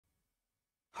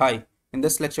Hi, in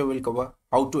this lecture we'll cover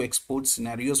how to export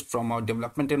scenarios from our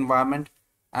development environment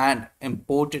and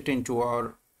import it into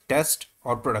our test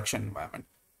or production environment.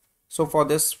 So for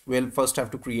this, we'll first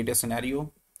have to create a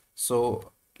scenario.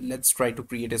 So let's try to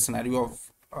create a scenario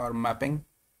of our mapping.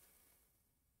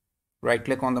 Right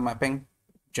click on the mapping,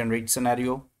 generate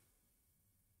scenario,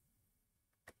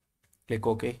 click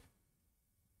OK,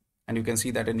 and you can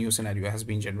see that a new scenario has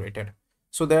been generated.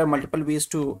 So there are multiple ways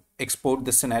to export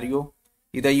this scenario.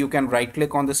 Either you can right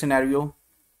click on the scenario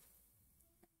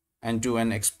and do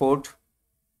an export.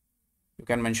 You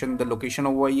can mention the location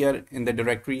over here in the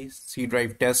directory C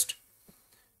drive test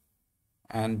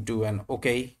and do an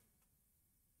OK,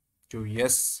 do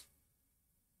yes.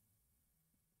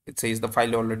 It says the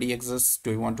file already exists.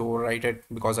 Do you want to overwrite it?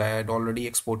 Because I had already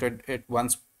exported it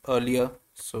once earlier.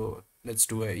 So let's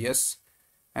do a yes,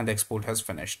 and the export has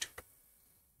finished.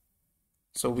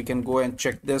 So we can go and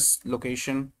check this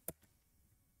location,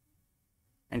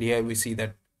 and here we see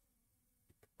that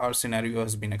our scenario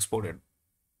has been exported.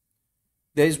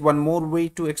 There is one more way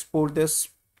to export this.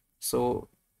 So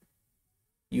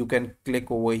you can click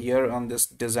over here on this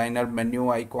designer menu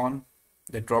icon,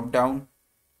 the drop down,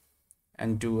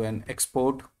 and do an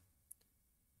export.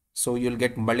 So you'll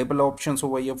get multiple options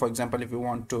over here. For example, if you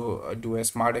want to do a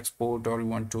smart export, or you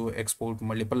want to export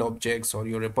multiple objects or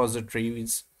your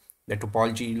repositories, the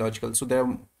topology, logical. So there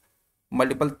are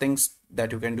multiple things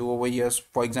that you can do over here.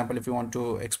 For example, if you want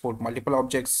to export multiple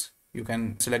objects, you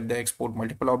can select the export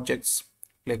multiple objects,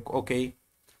 click OK.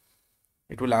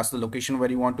 It will ask the location where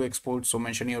you want to export, so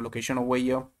mention your location over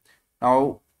here.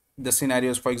 Now the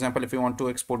scenarios, for example, if you want to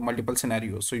export multiple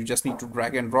scenarios, so you just need to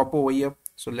drag and drop over here.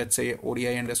 So let's say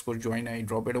ODI _ join, I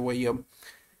drop it over here.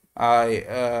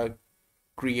 I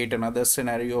create another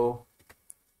scenario.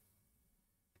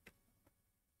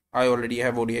 I already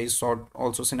have ODI sort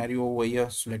also scenario over here,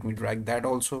 so let me drag that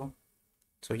also.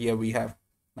 So here we have.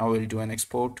 Now we'll do an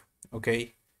export.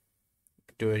 Okay,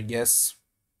 do a yes.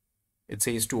 It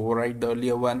says to overwrite the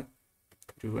earlier one,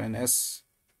 do an S,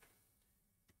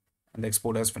 and the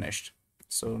export has finished.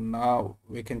 So now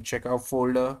we can check our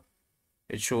folder.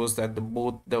 It shows that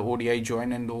both the ODI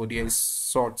join and the ODI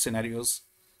sort scenarios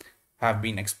have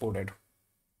been exported.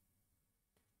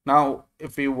 Now,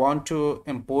 if we want to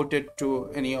import it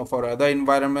to any of our other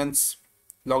environments,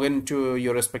 log into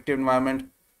your respective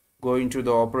environment, go into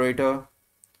the operator.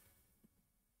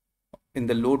 In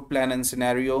the load plan and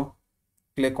scenario,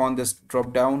 click on this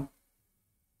drop down,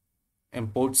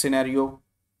 import scenario.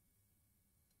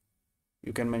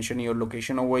 You can mention your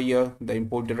location over here, the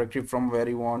import directory from where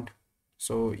you want.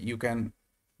 So you can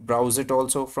browse it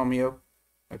also from here.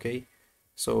 Okay,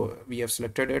 so we have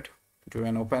selected it, do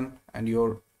an open, and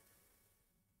your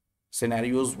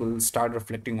scenarios will start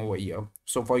reflecting over here.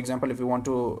 So for example, if you want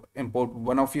to import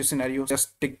one of your scenarios,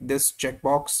 just tick this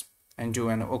checkbox and do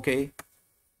an OK.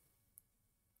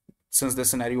 Since the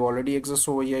scenario already exists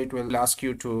over here, it will ask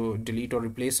you to delete or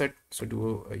replace it. So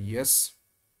do a yes.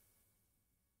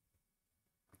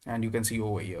 And you can see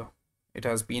over here, it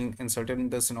has been inserted in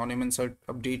the synonym insert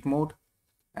update mode,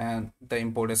 and the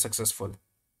import is successful.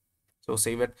 So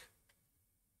save it.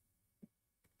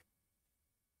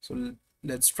 So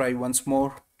let's try once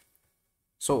more.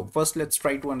 So first let's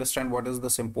try to understand what is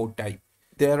this import type.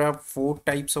 There are 4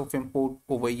 types of import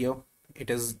over here. It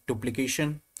is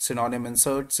duplication, synonym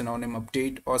insert, synonym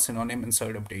update, or synonym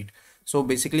insert update. So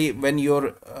basically when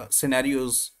your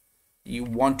scenarios you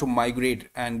want to migrate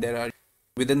and there are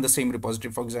within the same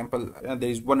repository, for example, there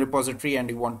is one repository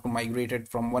and you want to migrate it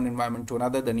from one environment to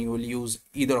another, then you will use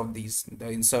either of these, the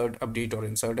insert update or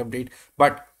insert update.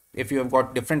 But if you have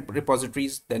got different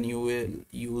repositories, then you will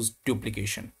use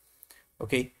duplication.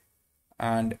 Okay,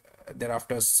 and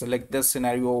thereafter select this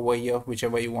scenario over here,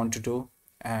 whichever you want to do,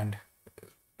 and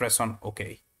press on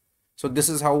OK. So this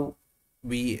is how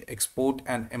we export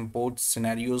and import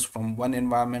scenarios from one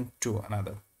environment to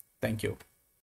another. Thank you.